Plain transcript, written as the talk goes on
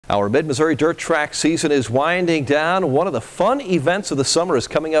Our Mid-Missouri dirt track season is winding down. One of the fun events of the summer is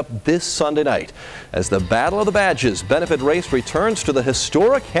coming up this Sunday night as the Battle of the Badges benefit race returns to the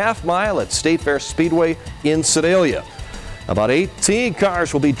historic half mile at State Fair Speedway in Sedalia. About 18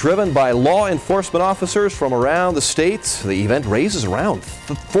 cars will be driven by law enforcement officers from around the state. The event raises around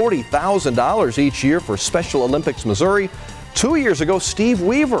 $40,000 each year for Special Olympics Missouri. 2 years ago, Steve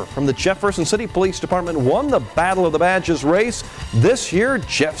Weaver from the Jefferson City Police Department won the Battle of the Badges race. This year,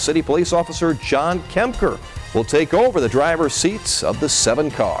 Jeff City Police Officer John Kemker will take over the driver's seats of the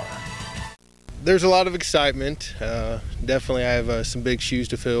 7 car. There's a lot of excitement. Definitely I have some big shoes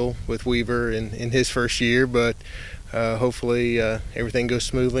to fill with Weaver in his first year, but hopefully everything goes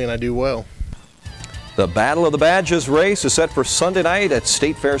smoothly and I do well. The Battle of the Badges race is set for Sunday night at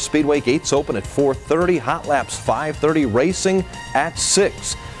State Fair Speedway. Gates open at 4:30, hot laps 5:30, racing at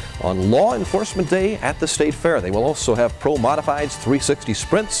 6. On Law Enforcement Day at the State Fair, they will also have Pro Modifieds, 360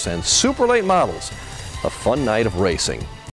 Sprints, and super late models. A fun night of racing.